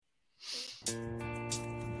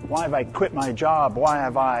Why have I quit my job? Why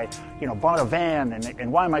have I, bought a van?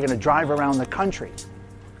 And why am I going to drive around the country?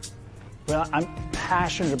 Well, I'm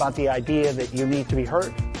passionate about the idea that you need to be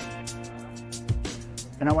heard.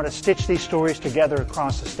 And I want to stitch these stories together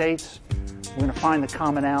across the states. We're going to find the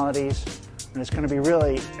commonalities. And it's going to be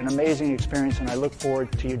really an amazing experience. And I look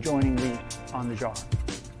forward to you joining me on the jar.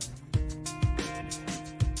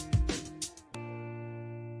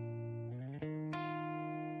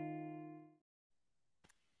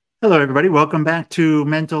 Hello, everybody. Welcome back to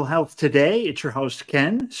Mental Health Today. It's your host,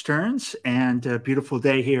 Ken Stearns, and a beautiful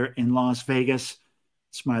day here in Las Vegas.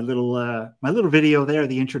 It's my little video there,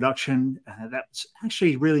 the introduction. That's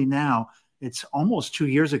actually really now, it's almost 2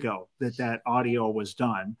 years ago that audio was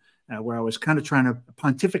done, where I was kind of trying to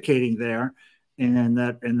pontificating there in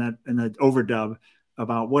that overdub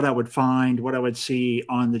about what I would find, what I would see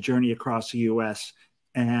on the journey across the U.S.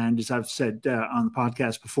 And as I've said on the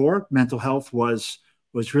podcast before, mental health was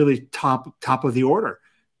really top of the order.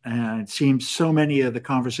 And it seems so many of the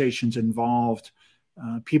conversations involved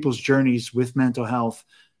people's journeys with mental health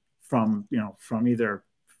from either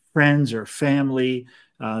friends or family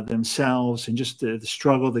themselves, and just the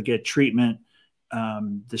struggle to get treatment,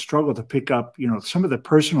 the struggle to pick up, some of the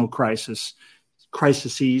personal crises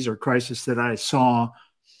that I saw.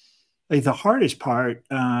 Like the hardest part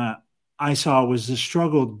I saw was the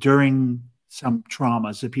struggle during some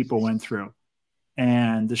traumas that people went through,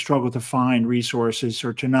 and the struggle to find resources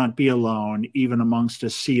or to not be alone, even amongst a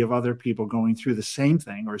sea of other people going through the same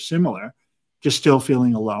thing or similar, just still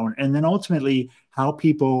feeling alone. And then ultimately how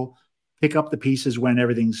people pick up the pieces when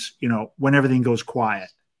everything goes quiet,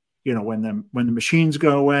 when the machines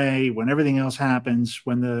go away, when everything else happens,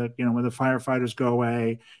 when the firefighters go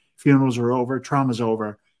away, funerals are over, trauma's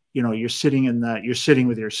over. You're sitting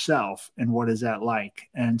with yourself, and what is that like?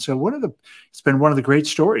 And so it's been one of the great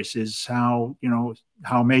stories is how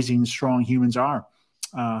amazing and strong humans are.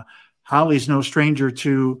 Holly's no stranger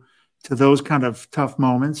to those kind of tough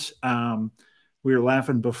moments. We were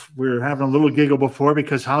laughing, we were having a little giggle before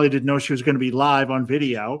because Holly didn't know she was going to be live on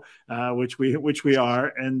video, which we are.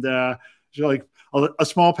 And she's like a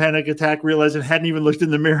small panic attack, realizing hadn't even looked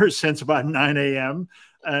in the mirror since about 9 a.m.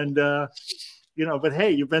 And, but hey,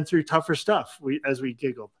 you've been through tougher stuff. As we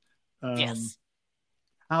giggled. Yes.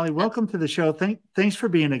 Holly, welcome to the show. Thanks for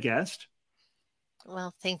being a guest.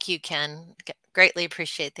 Well, thank you, Ken. Greatly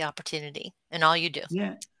appreciate the opportunity and all you do.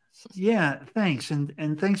 Yeah. Thanks.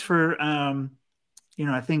 And thanks for,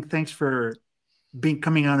 thanks for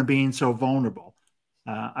coming on and being so vulnerable.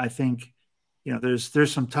 I think,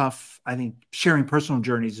 there's some tough, I think sharing personal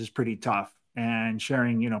journeys is pretty tough, and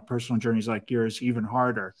sharing, personal journeys like yours even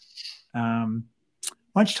harder.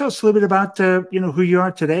 Why don't you tell us a little bit about, who you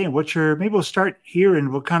are today and maybe we'll start here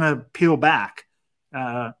and we'll kind of peel back.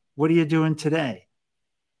 What are you doing today?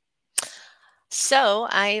 So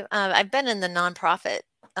I've been in the nonprofit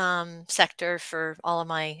sector for all of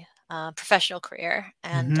my professional career,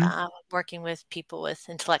 and working with people with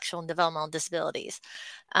intellectual and developmental disabilities.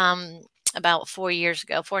 About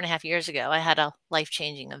 4.5 years ago, I had a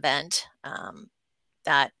life-changing event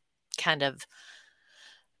that kind of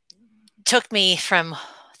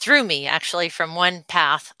threw me actually from one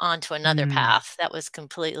path onto another path that was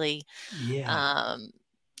completely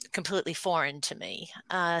foreign to me.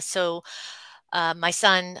 So my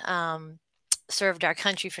son served our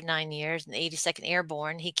country for 9 years in the 82nd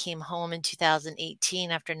Airborne. He came home in 2018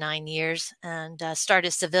 after 9 years and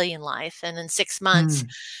started civilian life. And in 6 months,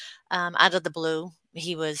 out of the blue,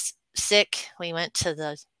 he was sick. We went to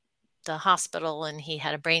the hospital, and he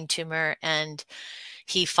had a brain tumor, and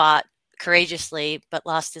he fought courageously, but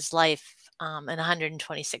lost his life in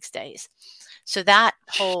 126 days. So that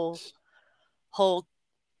whole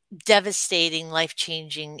devastating,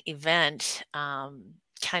 life-changing event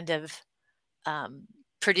kind of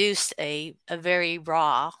produced a very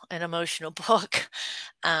raw and emotional book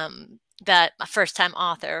that my first-time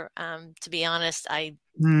author, to be honest, I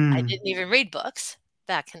didn't even read books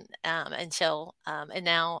back until and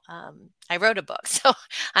now I wrote a book, so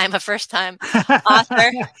I'm a first-time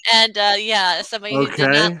author. And somebody who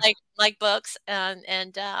did not like books,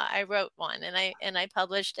 and I wrote one, and I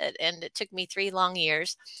published it, and it took me 3 long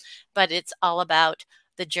years, but it's all about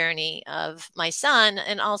the journey of my son,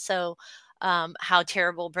 and also how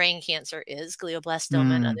terrible brain cancer is,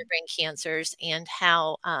 glioblastoma and other brain cancers, and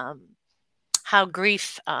how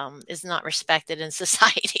grief is not respected in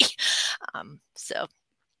society.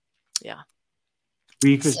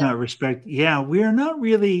 Grief is not respect. Yeah, we are not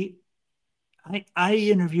really. I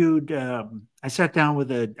interviewed. I sat down with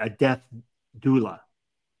a death doula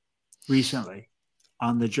recently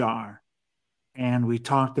on the jar, and we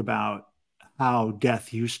talked about how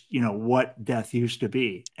death used, what death used to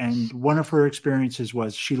be. And one of her experiences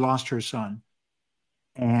was she lost her son.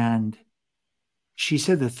 And she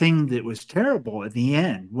said the thing that was terrible at the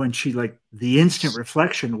end, when she, like, the instant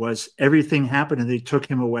reflection was everything happened and they took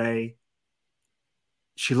him away.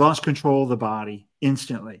 She lost control of the body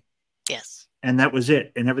instantly. Yes. And that was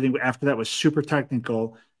it. And everything after that was super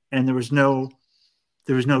technical. And there was no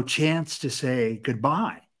chance to say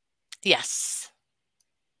goodbye. Yes.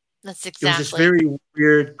 That's It was this exactly. very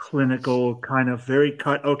weird clinical kind of very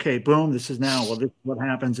cut. Okay, boom, this is now. Well, this is what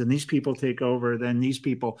happens, and these people take over. Then these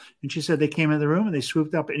people, and she said they came in the room and they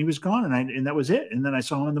swooped up, and he was gone, and that was it. And then I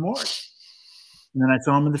saw him in the morgue, and then I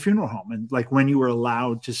saw him in the funeral home, and like when you were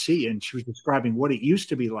allowed to see. And she was describing what it used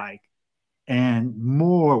to be like, and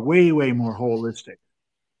way more holistic.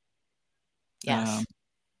 Yes. Um,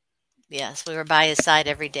 Yes. We were by his side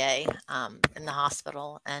every day in the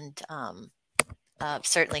hospital, and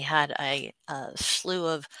certainly had a slew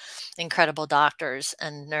of incredible doctors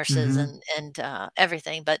and nurses mm-hmm. and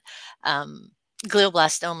everything. But um,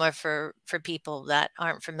 glioblastoma, for people that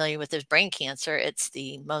aren't familiar with this brain cancer, it's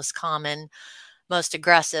the most common, most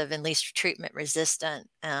aggressive, and least treatment resistant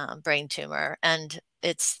brain tumor, and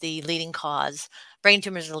it's the leading cause. Brain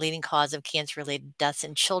tumors are the leading cause of cancer-related deaths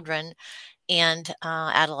in children and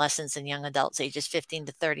adolescents and young adults ages 15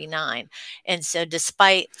 to 39. And so,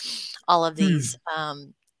 despite all of Hmm.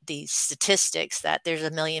 these statistics that there's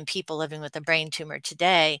a million people living with a brain tumor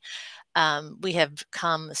today, we have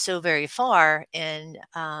come so very far in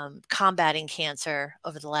combating cancer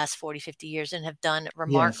over the last 40, 50 years, and have done a Yes.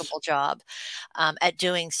 remarkable job at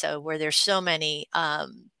doing so, where there's so many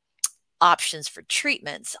options for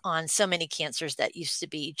treatments on so many cancers that used to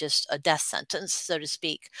be just a death sentence, so to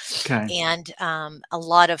speak. Okay. And a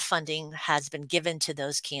lot of funding has been given to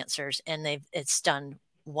those cancers, and it's done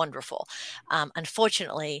wonderful.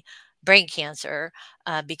 Unfortunately, brain cancer,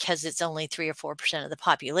 because it's only 3 or 4% of the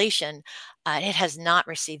population, it has not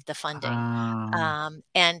received the funding, Um,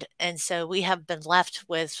 and so we have been left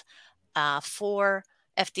with 4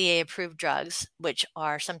 FDA approved drugs, which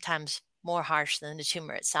are sometimes more harsh than the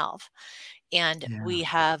tumor itself. And yeah. we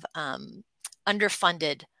have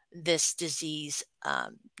underfunded this disease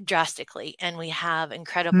drastically. And we have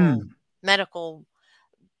incredible Hmm. medical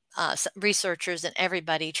researchers and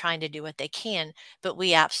everybody trying to do what they can, but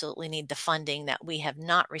we absolutely need the funding that we have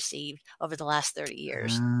not received over the last 30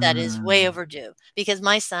 years. That is way Ah. overdue, because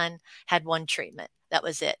my son had one treatment. That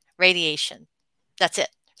was it. Radiation. That's it.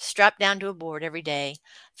 Strapped down to a board every day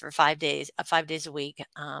for 5 days, 5 days a week,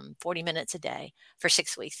 40 minutes a day for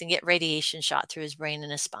 6 weeks, and get radiation shot through his brain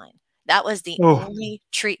and his spine. That was the Oh, only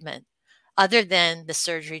treatment other than the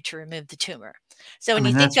surgery to remove the tumor. So I when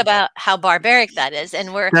mean you think that's about how barbaric that is, and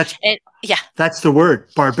that's yeah, that's the word,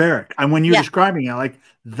 barbaric. And when you're yeah, describing it, like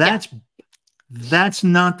yeah, that's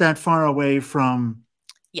not that far away from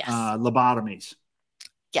yes. lobotomies.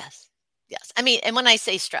 Yes. Yes. I mean, and when I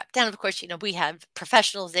say strapped down, of course, we have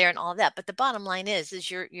professionals there and all that, but the bottom line is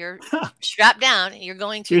you're strapped down and you're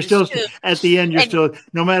going through You're this still tube, at the end. You're and still,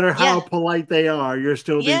 no matter yeah, how polite they are, you're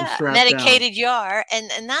still being yeah, strapped down. medicated you are, and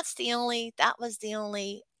that was the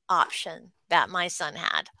only option that my son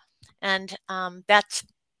had. And that's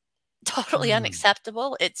totally Hmm.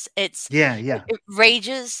 unacceptable. Yeah, It yeah, it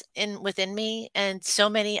rages in within me, and so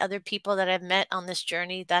many other people that I've met on this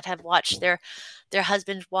journey that have watched their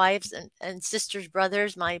husbands, wives, and sisters,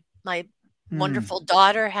 brothers. My hmm. wonderful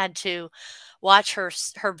daughter had to watch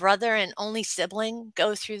her brother and only sibling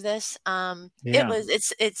go through this. Yeah,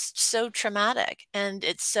 It's so traumatic, and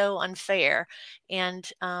it's so unfair.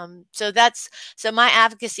 And so my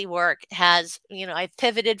advocacy work has, I've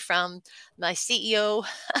pivoted from my CEO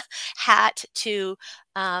hat to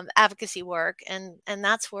advocacy work, and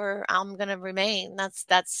that's where I'm going to remain.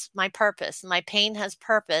 That's my purpose. My pain has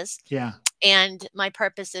purpose, yeah. and my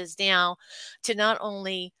purpose is now to not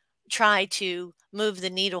only try to move the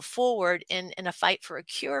needle forward in a fight for a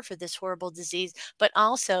cure for this horrible disease, but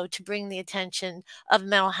also to bring the attention of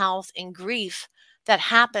mental health and grief that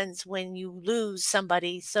happens when you lose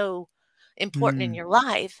somebody so important in Hmm. your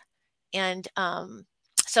life. And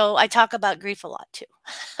so I talk about grief a lot too.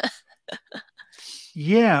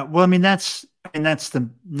 Yeah. Well, I mean, that's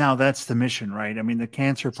the mission, right? I mean, the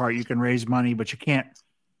cancer part, you can raise money, but you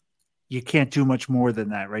can't do much more than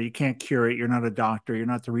that, right? You can't cure it. You're not a doctor. You're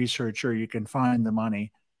not the researcher. You can find the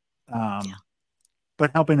money. Yeah, Um,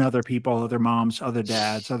 but helping other people, other moms, other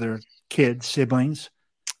dads, other kids, siblings.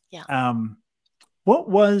 yeah, Um, what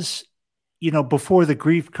was, before the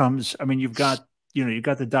grief comes? I mean, you've got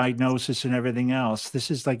the diagnosis and everything else.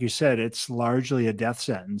 This is, like you said, it's largely a death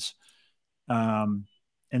sentence. Um,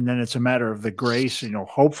 and then it's a matter of the grace.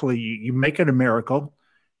 Hopefully you make it a miracle,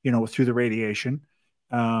 through the radiation.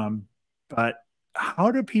 Um, but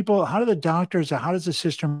how do the doctors, how does the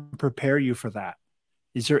system prepare you for that?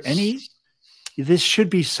 Is there any? This should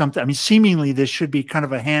be something. I mean, seemingly this should be kind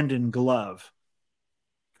of a hand in glove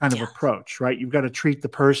kind of Yeah. approach, right? You've got to treat the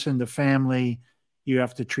person, the family. You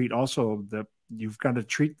have to treat also you've got to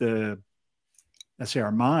treat let's say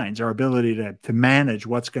our minds, our ability to manage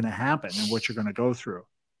what's going to happen and what you're going to go through.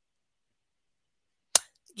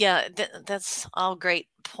 Yeah, that's all great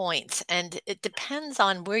points. And it depends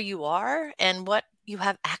on where you are and what you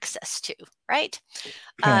have access to, right?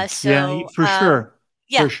 Okay. Yeah, So, for sure.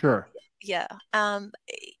 yeah, For sure. yeah.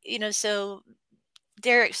 So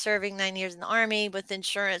Derek serving 9 years in the Army with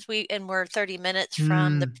insurance. We're 30 minutes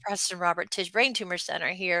from the Mm, Preston Robert Tisch Brain Tumor Center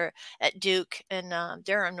here at Duke in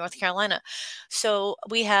Durham, North Carolina. So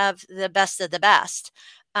we have the best of the best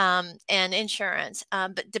and insurance.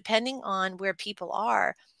 But depending on where people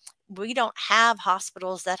are, we don't have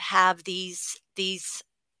hospitals that have these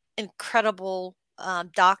incredible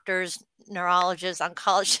doctors, neurologists,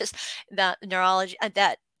 oncologists, that neurology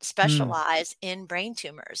that mm, specialize in brain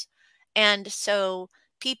tumors. And so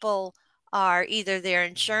people are either their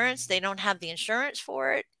insurance, they don't have the insurance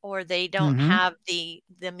for it, or they don't hmm. have the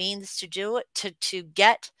means to do it to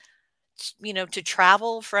get to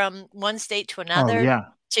travel from one state to Oh, another yeah.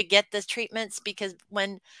 to get the treatments because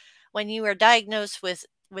when you are diagnosed with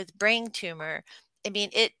brain tumor, I mean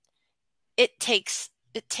it takes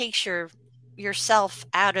yourself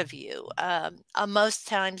out of you. Most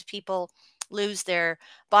times people lose their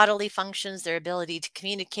bodily functions, their ability to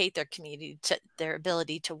communicate, their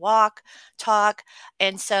ability to walk, talk,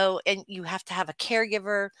 and you have to have a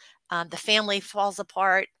caregiver. The family falls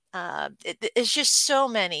apart. It's just so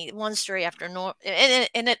many one story after another,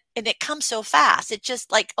 and it comes so fast. It's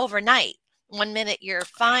just like overnight. One minute you're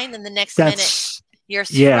fine, and the next minute That's, you're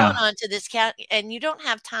thrown yeah. onto this cat, and you don't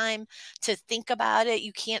have time to think about it.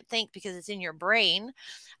 You can't think because it's in your brain.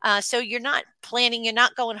 So you're not planning. You're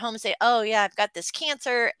not going home and say, "Oh yeah, I've got this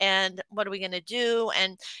cancer, and what are we going to do?"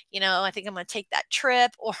 And I think I'm going to take that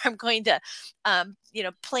trip, or I'm going to,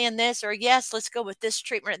 plan this, or yes, let's go with this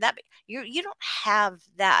treatment. Or that you don't have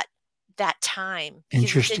that time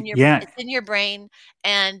because it's in Interesting. your Yeah. it's in your brain,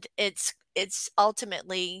 and it's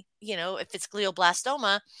ultimately, if it's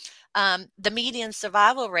glioblastoma, the median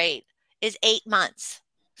survival rate is 8 months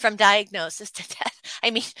from diagnosis to death.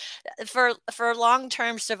 I mean, for a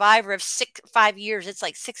long-term survivor of 5 years, it's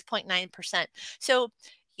like 6.9%. So,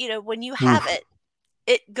 when you have Oof. it,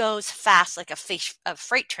 it goes fast like a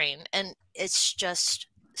freight train, and it's just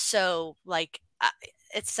so like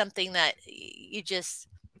it's something that you just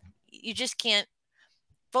can't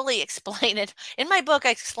fully explain it. In my book, I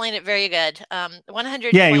explain it very good.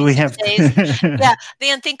 Yeah, we 126 have days. to. Yeah, the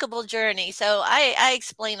unthinkable journey. So I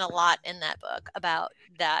explain a lot in that book about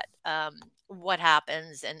that, what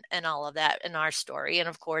happens and all of that in our story, and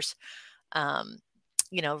of course, um,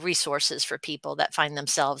 resources for people that find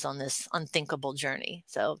themselves on this unthinkable journey.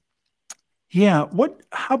 So Yeah.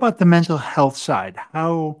 How about the mental health side?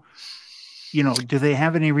 Do they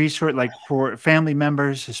have any resource like for family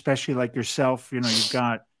members, especially like yourself?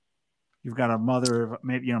 You've got a mother,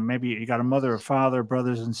 maybe you got a mother or father,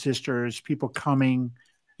 brothers and sisters, people coming.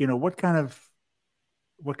 What kind of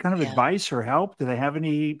yeah. advice or help do they have?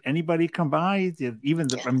 Anybody come by? I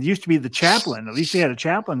mean, it used to be the chaplain. At least they had a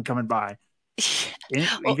chaplain coming by. You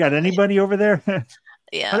Well, got anybody over there?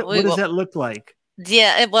 yeah, What does that look like?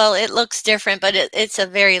 yeah, well, it looks different, but it's a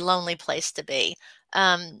very lonely place to be.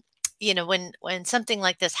 Um, when something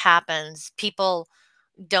like this happens, people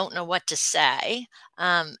don't know what to say,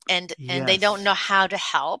 and they don't know Yes. how to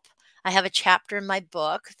help. I have a chapter in my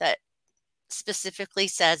book that specifically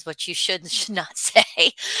says what you should and should not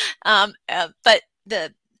say. But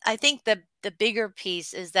I think the bigger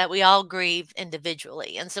piece is that we all grieve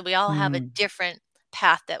individually, and so we all have a Mm, different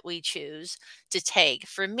path that we choose to take.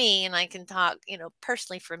 For me, and I can talk,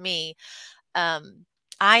 personally for me, um,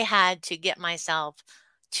 I had to get myself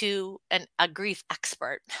to a grief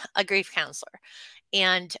expert, a grief counselor.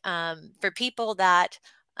 And for people that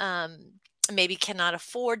um, maybe cannot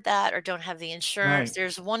afford that or don't have the insurance, right.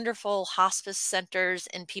 there's wonderful hospice centers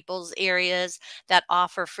in people's areas that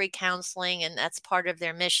offer free counseling, and that's part of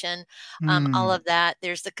their mission. All Mm, of that.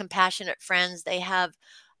 There's the Compassionate Friends. They have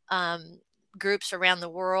um, groups around the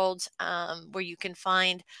world where you can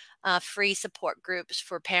find free support groups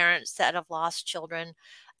for parents that have lost children.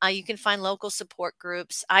 You can find local support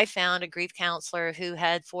groups. I found a grief counselor who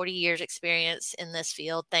had 40 years experience in this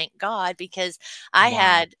field. Thank God, because I wow.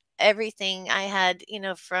 had everything I had,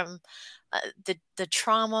 from the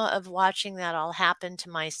trauma of watching that all happen to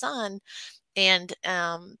my son, and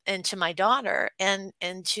to my daughter, and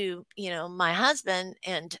to, my husband,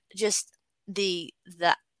 and just the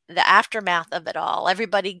the aftermath of it all.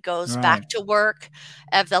 Everybody goes Right. back to work,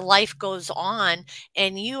 as the life goes on,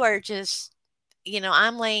 and you are just,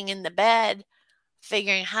 I'm laying in the bed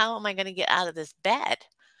figuring, how am I going to get out of this bed,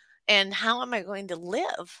 and how am I going to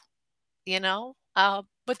live,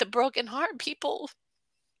 with a broken heart. People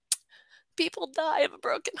die of a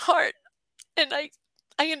broken heart, and I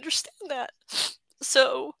understand that.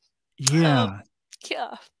 So, um, Yeah.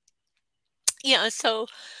 yeah, yeah. So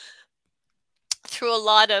through a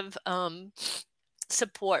lot of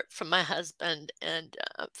support from my husband and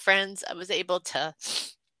friends, I was able to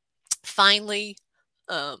finally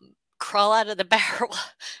crawl out of the barrel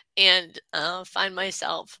and find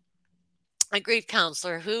myself a grief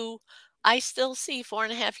counselor who I still see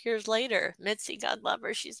 4.5 years later. Mitzi, God love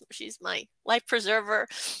her, she's my life preserver,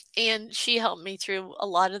 and she helped me through a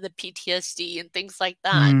lot of the PTSD and things like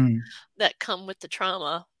that Mm. that come with the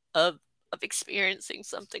trauma of experiencing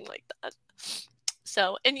something like that.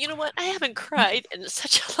 So, and you know what? I haven't cried in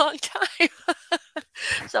such a long time.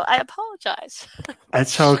 So I apologize.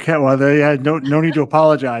 That's okay. Well, no need to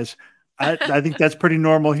apologize. I think that's pretty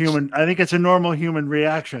normal human. I think it's a normal human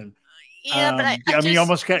reaction. Yeah, but I I mean,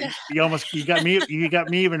 just, you got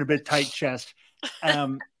me even a bit tight chest.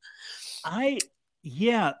 Um, I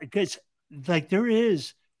yeah, because like there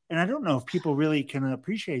is, and I don't know if people really can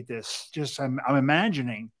appreciate this. Just I'm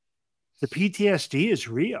imagining the PTSD is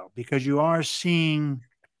real because you are seeing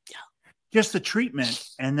just the treatment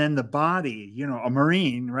and then the body, a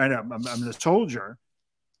Marine, right? I'm the soldier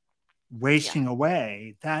yeah, wasting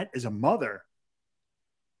away. That is a mother.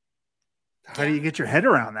 How do yeah. you get your head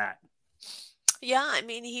around that? Yeah, I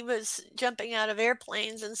mean, he was jumping out of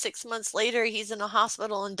airplanes, and 6 months later, he's in a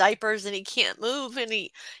hospital in diapers, and he can't move, and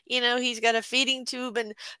he's got a feeding tube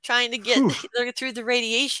and trying to get Whew. through the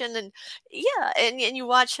radiation, and yeah, and you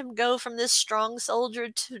watch him go from this strong soldier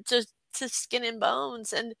to skin and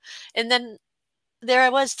bones, and then there I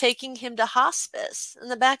was taking him to hospice in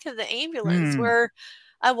the back of the ambulance Hmm. where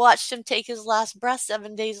I watched him take his last breath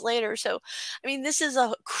 7 days later. So, I mean, this is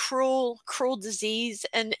a cruel, cruel disease,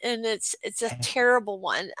 and it's a terrible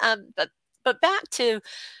one. But back to,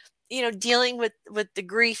 dealing with the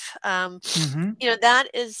grief, Mm-hmm. that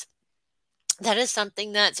is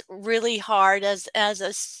something that's really hard as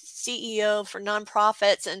a CEO for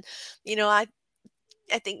nonprofits. And,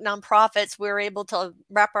 I think nonprofits, we're able to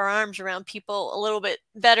wrap our arms around people a little bit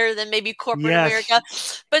better than maybe corporate Yes. America.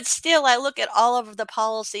 But still, I look at all of the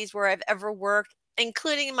policies where I've ever worked,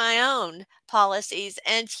 including my own policies,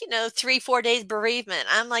 and 3, 4 days bereavement.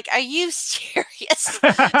 I'm like, are you serious?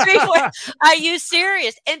 Three, four, are you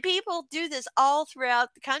serious? And people do this all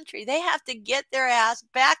throughout the country. They have to get their ass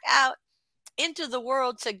back out into the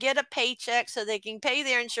world to get a paycheck so they can pay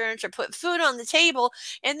their insurance or put food on the table,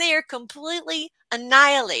 and they are completely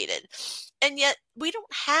annihilated. And yet we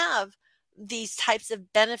don't have these types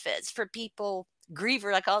of benefits for people,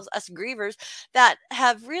 grievers, like us grievers, that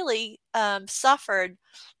have really suffered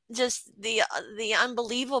just the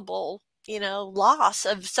unbelievable loss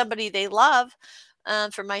of somebody they love.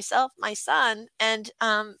 For myself, my son, and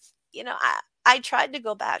I tried to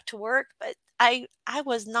go back to work, but I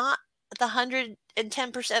was not the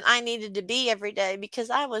 110% I needed to be every day, because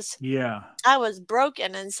Yeah. I was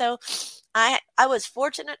broken. And so I was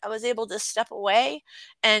fortunate. I was able to step away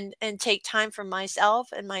and take time for myself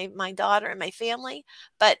and my daughter and my family.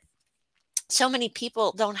 But so many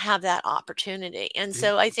people don't have that opportunity. And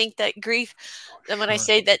so I think that grief, and when I Sure.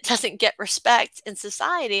 say that doesn't get respect in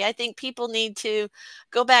society, I think people need to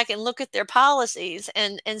go back and look at their policies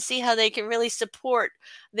and see how they can really support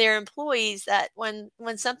their employees, that when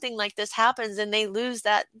something like this happens and they lose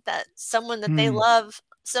that someone that they Hmm. love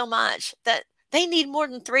so much, that they need more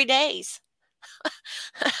than 3 days.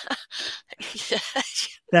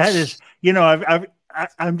 That is,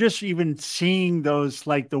 I'm just even seeing those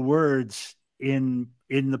like the words in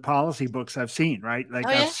the policy books I've seen, right? Oh Like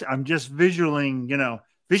yeah. I'm just visualizing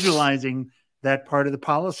that part of the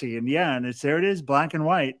policy, and yeah, and it's there. It is black and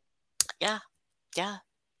white. Yeah. Yeah.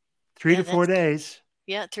 Three Yeah, to four that's days.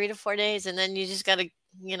 yeah, 3 to 4 days, and then you just gotta,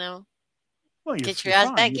 you know, Well, get you're your ass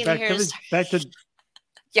fine. back You're in back here to and start. back to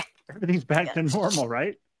Yeah, everything's back yeah, to normal,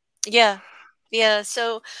 right? yeah, yeah.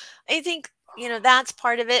 So I think, that's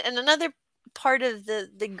part of it. And another part of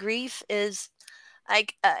the grief is, I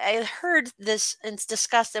heard this and it's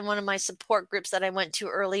discussed in one of my support groups that I went to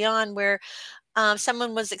early on, where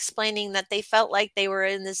someone was explaining that they felt like they were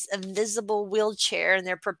in this invisible wheelchair and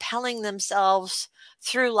they're propelling themselves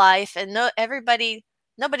through life, and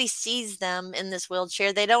nobody sees them in this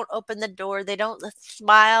wheelchair. They don't open the door, they don't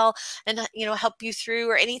smile and help you through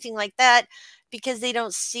or anything like that, because they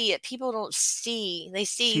don't see it. People don't see.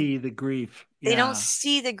 See the grief. They don't Yeah.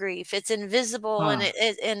 see the grief. It's invisible, and Huh.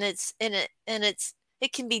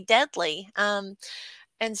 it can be deadly.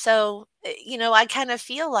 And so, I kind of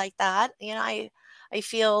feel like that. I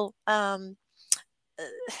feel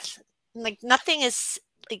like nothing is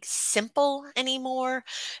like simple anymore.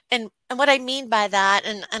 And what I mean by that,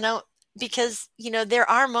 and I don't, because there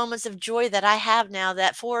are moments of joy that I have now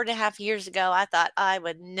that 4.5 years ago I thought I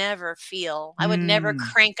would never feel. I would never Mm.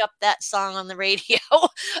 crank up that song on the radio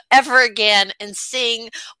ever again and sing.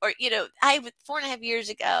 Or I would 4.5 years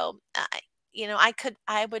ago,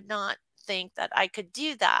 I would not think that I could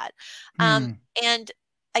do that. um Hmm. and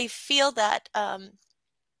I feel that,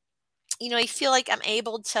 I feel like I'm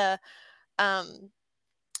able to, um,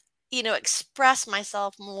 express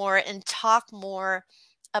myself more and talk more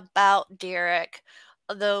about Derek,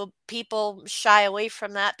 although people shy away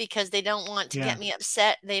from that because they don't want to get Yeah. me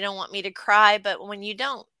upset. They don't want me to cry. But when you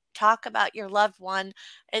don't talk about your loved one,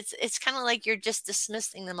 it's kind of like you're just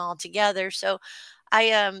dismissing them altogether. So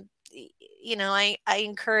I I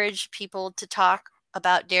encourage people to talk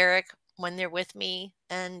about Derek when they're with me,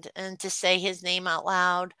 and to say his name out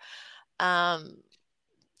loud. Um,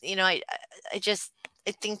 I just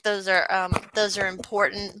I think those are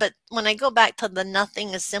important. But when I go back to the nothing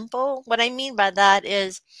is simple, what I mean by that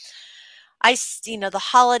is the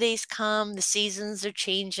holidays come, the seasons are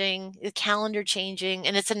changing, the calendar changing,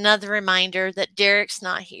 and it's another reminder that Derek's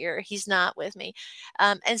not here. He's not with me.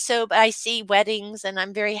 And so, but I see weddings, and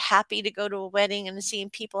I'm very happy to go to a wedding and seeing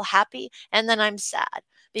people happy. And then I'm sad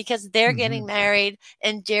because they're Hmm. getting married,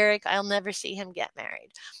 and Derek, I'll never see him get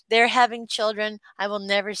married. They're having children. I will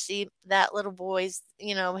never see that little boy's,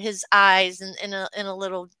 his eyes in a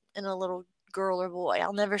little girl or boy.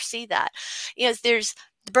 I'll never see that. There's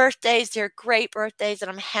birthdays, they're great birthdays, and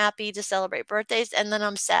I'm happy to celebrate birthdays, and then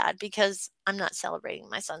I'm sad because I'm not celebrating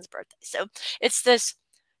my son's birthday. So it's this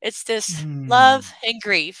it's this love Mm. and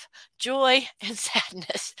grief, joy and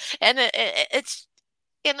sadness. And it's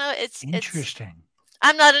it's Interesting.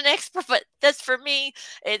 I'm not an expert, but that's for me.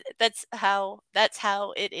 That's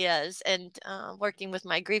how it is. And working with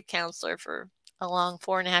my grief counselor for a long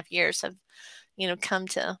 4.5 years, have come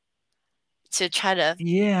to try to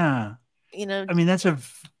Yeah. you know I mean,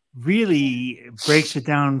 really breaks it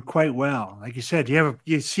down quite well. Like you said,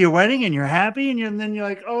 you see a wedding and you're happy, and then you're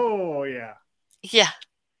like, oh yeah. yeah.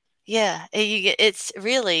 Yeah, it's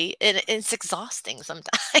really, it's exhausting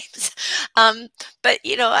sometimes. Um, but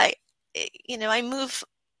I move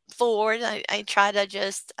forward. I try to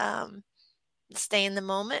just stay in the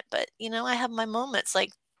moment. But I have my moments.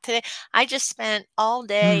 Like today, I just spent all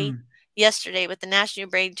day Hmm. yesterday with the National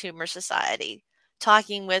Brain Tumor Society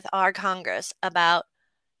talking with our Congress about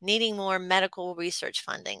needing more medical research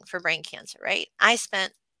funding for brain cancer. Right? I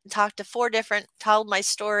spent talked to four different, told my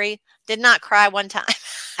story, did not cry one time.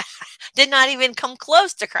 Did not even come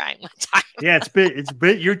close to crying one time. Yeah, it's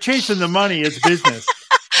bit. You're chasing the money. It's business.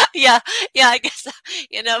 Yeah, yeah, I guess,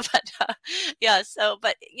 but yeah. So,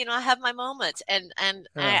 but I have my moments, and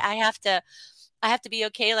Yeah. I have to be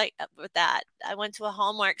okay like with that. I went to a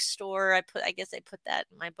Hallmark store. I guess I put that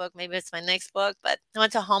in my book. Maybe it's my next book, but I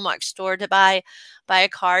went to a Hallmark store to buy a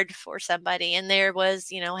card for somebody, and there was,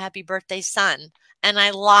 happy birthday son, and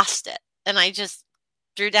I lost it, and I just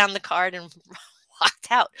drew down the card and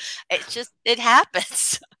walked out. It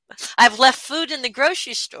happens. I've left food in the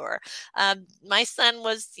grocery store. My son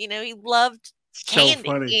was, he loved So candy,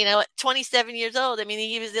 funny. at 27 years old. I mean,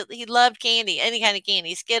 he loved candy, any kind of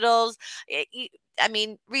candy, Skittles. I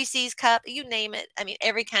mean, Reese's cup, you name it. I mean,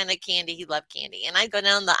 every kind of candy, he loved candy. And I'd go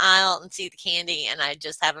down the aisle and see the candy, and I'd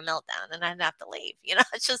just have a meltdown, and I'd have to leave.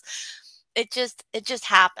 It just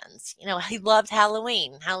happens. He loved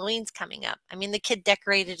Halloween. Halloween's coming up. I mean, the kid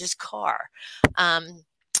decorated his car. Um,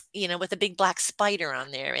 with a big black spider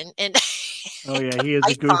on there, and Oh and yeah, put he is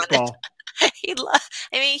a lights on it. goofball.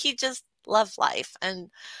 I mean, he just loved life. And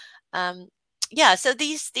um, yeah, so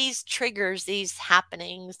these triggers, these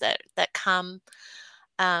happenings that come,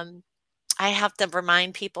 um, I have to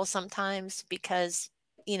remind people sometimes because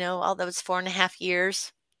although it's 4.5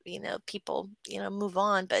 years, people move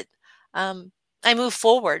on, but um, I move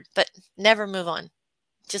forward, but never move on.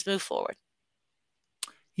 Just move forward.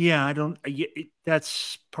 Yeah, I don't.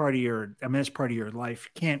 That's part of your. I mean, that's part of your life.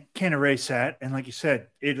 Can't erase that. And like you said,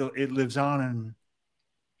 it lives on, and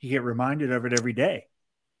you get reminded of it every day.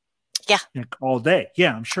 Yeah. like all day.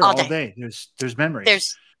 Yeah, I'm sure All all day. day. There's memories.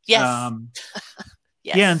 There's yes. Um,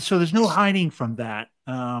 yeah, and Yes. so there's no hiding from that.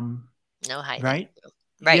 No hiding. Right?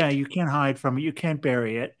 Yeah, Right. you can't hide from it. You can't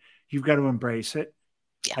bury it. You've got to embrace it.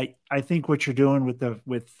 Yeah. I think what you're doing with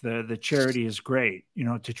the charity is great. You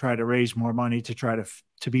know, to try to raise more money, to try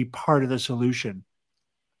to be part of the solution,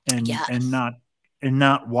 and Yes.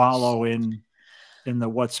 not wallow in the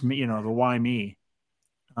what's me, the why me.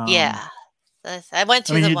 Um, Yeah. I went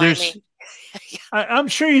I through mean, the why me. there's I'm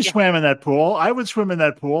sure you Yeah. swam in that pool. I would swim in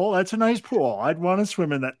that pool. That's a nice pool. I'd want to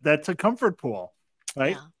swim in that. That's a comfort pool,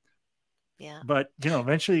 right? Yeah. Yeah. But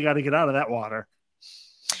eventually you got to get out of that water.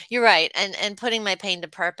 You're right, and putting my pain to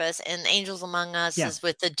purpose. And Angels Among Us Yeah, is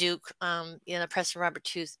with the Duke,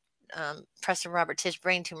 Preston Robert Tisch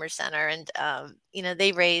Brain Tumor Center, and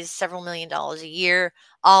they raise several $1 million a year.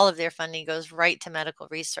 All of their funding goes right to medical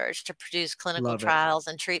research to produce clinical love it. trials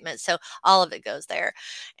and treatments. So all of it goes there,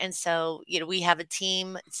 and so we have a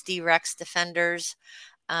team. It's D-Rex Defenders.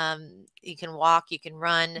 You can walk, you can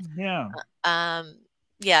run. Yeah. Um,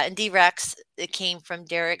 yeah, and D-Rex, it came from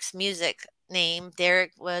Derek's music name.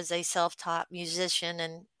 Derek was a self-taught musician,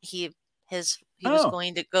 and he was Oh,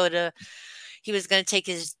 going to go to he was going to take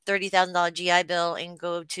his $30,000 GI Bill and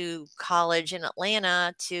go to college in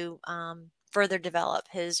Atlanta to further develop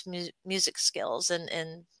his music skills,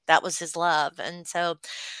 and that was his love, and so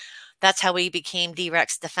that's how we became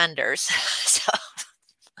D-Rex Defenders. So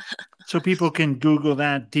so people can Google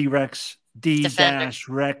that D-Rex D Defender, dash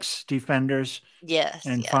Rex Defenders yes,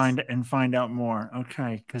 and yes, find out more.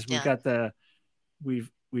 Okay, because yeah,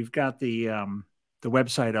 we've got the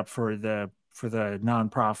website up for the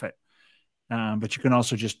nonprofit. But you can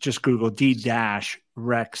also just Google D dash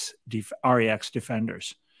Rex Rex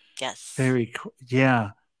Defenders. yes, Very cool.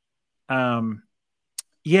 Yeah. Um,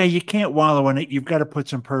 yeah, you can't wallow in it. You've got to put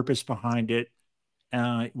some purpose behind it,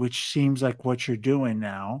 which seems like what you're doing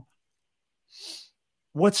now.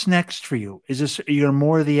 What's next for you? Is this you're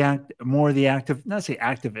more of the active, not say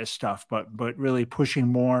activist stuff, but really pushing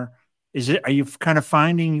more? Is it? Are you kind of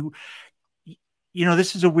finding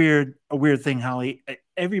this is a weird thing, Holly.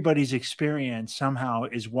 Everybody's experience somehow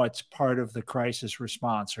is what's part of the crisis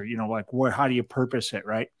response, or like how do you purpose it,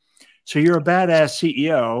 right? So you're a badass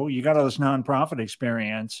CEO. You got all this nonprofit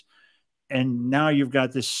experience, and now you've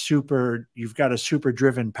got a super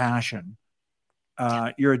driven passion.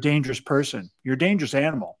 yeah. You're a dangerous person. You're a dangerous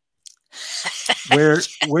animal. Where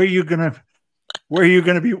are you gonna where are you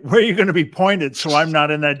gonna be pointed? So I'm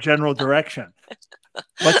not in that general direction. You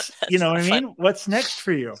That's know what I fun. mean? What's next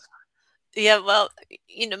for you? Yeah, well,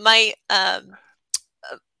 my uh,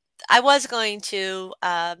 I was going to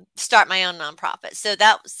start my own nonprofit. So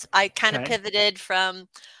I kind of Okay. pivoted from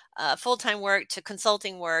full-time work to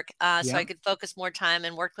consulting work, so I Yeah. could focus more time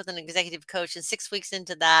and work with an executive coach. And 6 weeks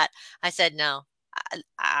into that, I said, no,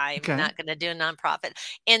 I'm Okay. not going to do a nonprofit.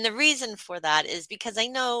 And the reason for that is because I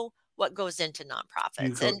know what goes into You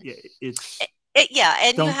nonprofits, go. and Yeah. It's yeah,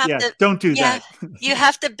 and you don't. have Yeah. to Don't do yeah, that. you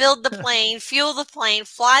have to build the plane, fuel the plane,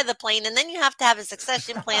 fly the plane, and then you have to have a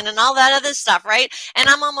succession plan and all that other stuff, right? And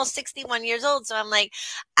I'm almost 61 years old, so I'm like,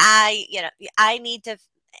 I need to,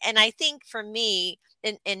 and I think for me,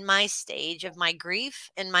 in my stage of my grief,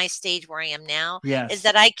 in my stage where I am now, is Yes.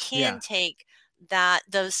 that I can Yeah. take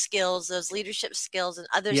those skills, those leadership skills and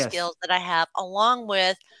other Yes. skills that I have, along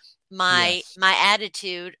with my Yes. my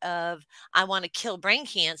attitude of I want to kill brain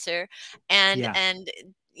cancer, and Yeah.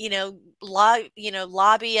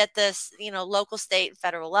 lobby at this, local, state, and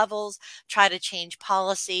federal levels, try to change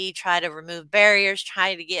policy, try to remove barriers,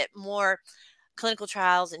 try to get more clinical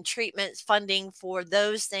trials and treatments funding for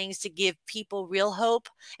those things to give people real hope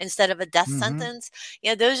instead of a death Mm-hmm. sentence.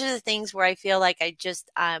 Those are the things where I feel like I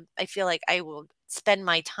feel like I will spend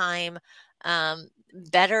my time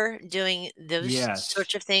better doing those Yes.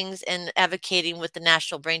 sorts of things and advocating with the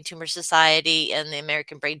National Brain Tumor Society and the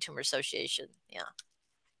American Brain Tumor Association. Yeah.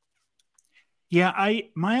 Yeah.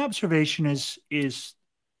 My observation is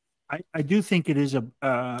I do think it's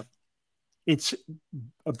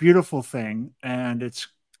a beautiful thing, and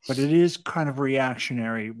but it is kind of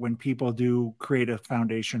reactionary when people do create a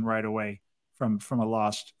foundation right away from a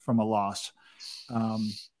loss, um,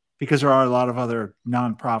 because there are a lot of other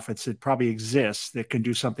nonprofits that probably exist that can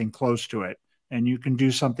do something close to it, and you can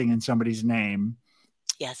do something in somebody's name,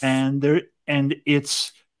 Yes. and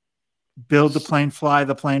it's build the plane, fly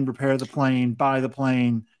the plane, repair the plane, buy the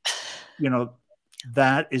plane. You know,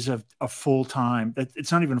 that is a full time. That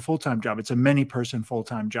it's not even a full time job. It's a many person full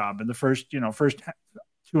time job. And the first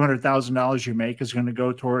 $200,000 you make is going to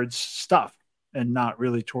go towards stuff and not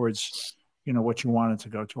really towards what you wanted to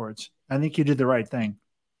go towards. I think you did the right thing.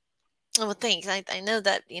 Oh, well, thanks. I know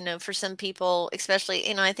that, for some people,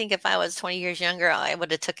 especially, I think if I was 20 years younger, I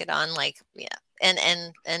would have took it on like, yeah, and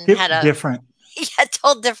had a, Different, yeah,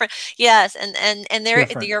 total different. Yes, and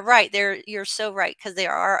different. you're right. You're so right, because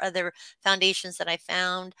there are other foundations that I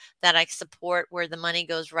found that I support, where the money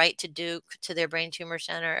goes right to Duke, to their brain tumor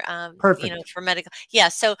center, Perfect. for medical. Yeah,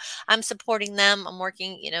 so I'm supporting them. I'm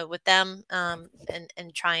working, with them, and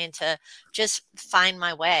trying to just find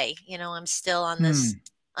my way. I'm still on this Hmm.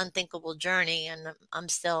 unthinkable journey, and I'm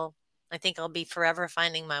still. I think I'll be forever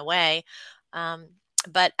finding my way. Um,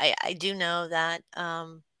 but I do know that,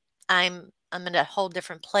 I'm in a whole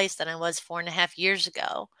different place than I was 4.5 years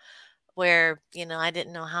ago, where, I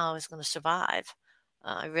didn't know how I was going to survive.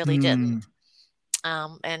 I really didn't.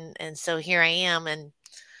 Hmm. And so here I am, and,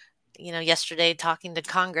 yesterday talking to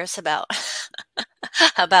Congress about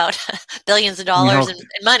about billions of We dollars hope.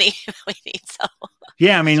 in money we need. So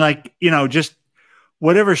Yeah, I mean, like, just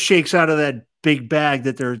whatever shakes out of that big bag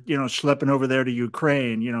that they're, schlepping over there to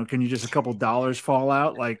Ukraine, can you just a couple dollars fall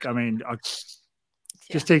out? Like, I mean, yeah,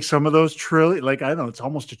 just take some of those trillion, like, I don't know, it's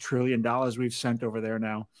almost $1 trillion we've sent over there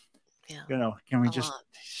now. yeah, Can we a just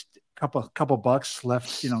lot. couple bucks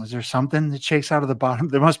left? Is there something that shakes out of the bottom?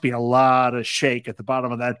 There must be a lot of shake at the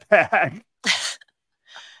bottom of that bag.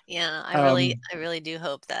 Yeah, Um, I really do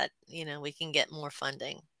hope that, we can get more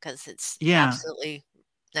funding, because it's yeah, absolutely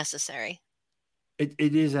necessary.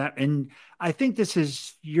 it is. And I think you're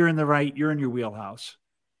you're in your wheelhouse.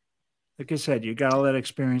 Like I said, you got all that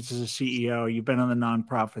experience as a CEO. You've been on the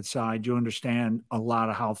nonprofit side. You understand a lot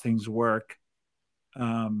of how things work.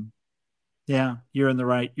 Um, yeah, you're in the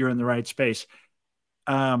right space.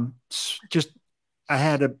 Just I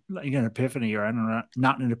had an epiphany, or I don't know,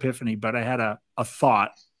 not an epiphany, but I had a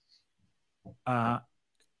thought. Uh,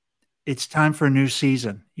 it's time for a new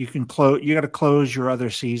season. You got to close your other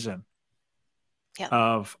season Yep.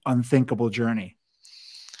 of Unthinkable Journey.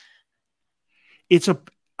 It's a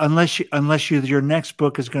your next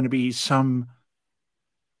book is going to be some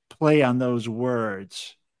play on those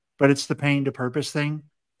words, but it's the pain to purpose thing.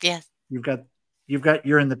 Yes. You've got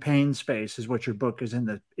you're in the pain space is what your book is in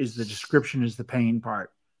the description is the pain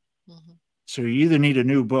part. Mhm. So you either need a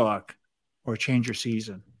new book or change your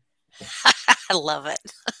season. I love it.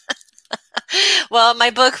 Well, my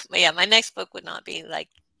next book would not be like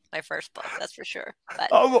my first book, that's for sure. But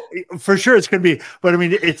Oh, for sure it's going to be, but I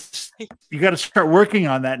mean, you got to start working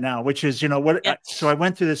on that now, which is, what, yeah, so I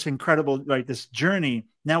went through this incredible, like this journey.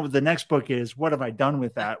 Now the next book is, what have I done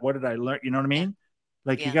with that? What did I learn? You know what I yeah, mean?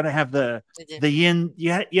 Like you yeah, got to have I do. the yin,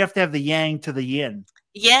 you have to have the yang to the yin.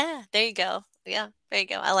 Yeah, there you go. Yeah, there you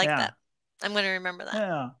go. I like Yeah. that. I'm gonna remember that.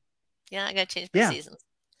 Yeah. Yeah, I gotta change my Yeah. seasons.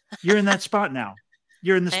 You're in that spot now.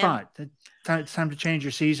 You're in the I am. spot. It's time to change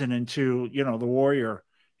your season into, the warrior.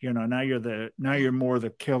 Now Yeah, you're more the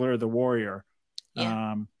killer, the warrior.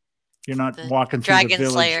 yeah. Um, you're not The walking through the Dragon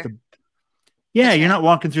village, Slayer. yeah, That's you're right. not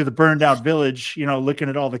walking through the burned out village, looking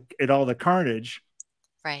at all the carnage.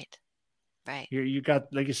 Right. Right. You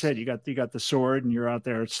got, like you said, you got the sword, and you're out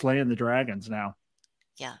there slaying the dragons now.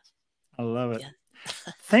 Yeah. I love it. Yeah.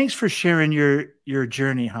 Thanks for sharing your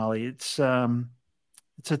journey, Holly. This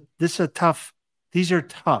a tough. These are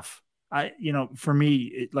tough. For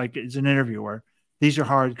me, like as an interviewer, these are Yeah.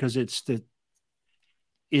 hard because it's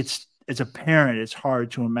as a parent, it's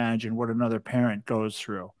hard to imagine what another parent goes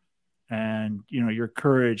through, and your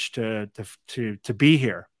courage to be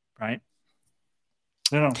here, right?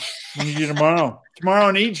 We need you tomorrow.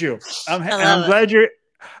 Tomorrow needs you. I And love it.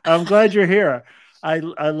 I'm glad you're here. I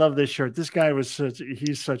love this shirt. This guy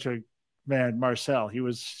he's such a man, Marcel. He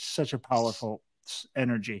was such a powerful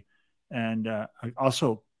energy, and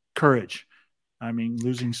also courage. I mean,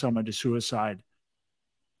 losing someone to suicide,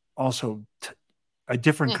 also a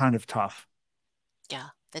different Mm, kind of tough, yeah.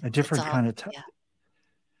 a It's different all, kind of tough, yeah,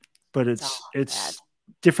 but it's all bad. it's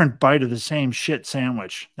different bite of the same shit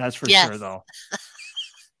sandwich. That's for sure, Yes. though.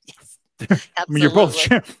 Yes. I mean,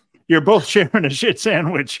 Absolutely. you're both sharing a shit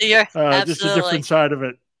sandwich, You're just a different absolutely. side of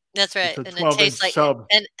it. That's It's right. a And it 12-inch tastes like sub,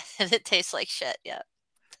 and and it tastes like shit. Yeah.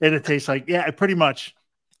 and it tastes like, yeah, pretty much.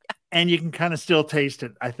 And you can kind of still taste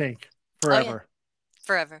it. I think Oh yeah. forever.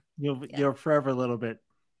 Forever. Yeah. You'll forever a little bit.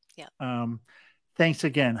 Yeah. Um, Thanks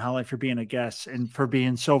again, Holly, for being a guest and for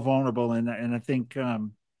being so vulnerable. And I think,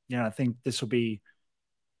 I think this will be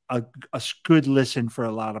a good listen for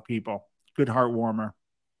a lot of people. Good heart warmer.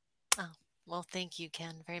 Oh, well, thank you,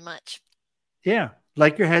 Ken, very much. Yeah.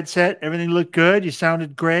 Like your headset. Everything looked good. You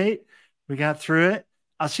sounded great. We got through it.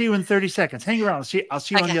 I'll see you in 30 seconds. Hang around. I'll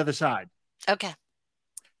see you on Okay. the other side. Okay.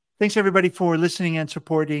 Thanks, everybody, for listening and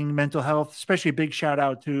supporting mental health. Especially a big shout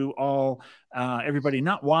out to all everybody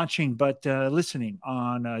not watching, but listening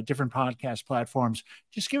on different podcast platforms.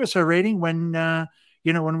 Just give us a rating when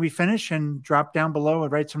we finish, and drop down below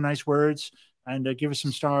and write some nice words, and give us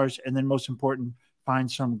some stars. And then most important,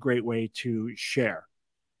 find some great way to share.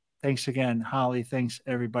 Thanks again, Holly. Thanks,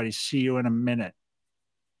 everybody. See you in a minute.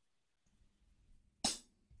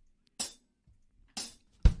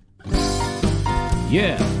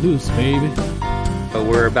 Yeah, loose, baby.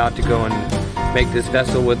 We're about to go and make this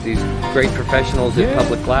vessel with these great professionals at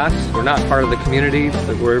Public Glass. We're not part of the community,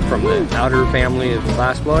 but we're from the outer family of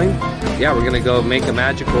glassblowing. Yeah, we're going to go make a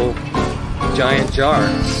magical giant jar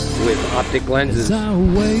with optic lenses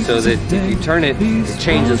so that if you turn it, it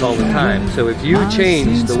changes all the time. So if you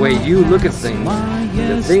change the way you look at things,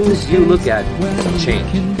 the things you look at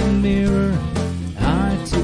change.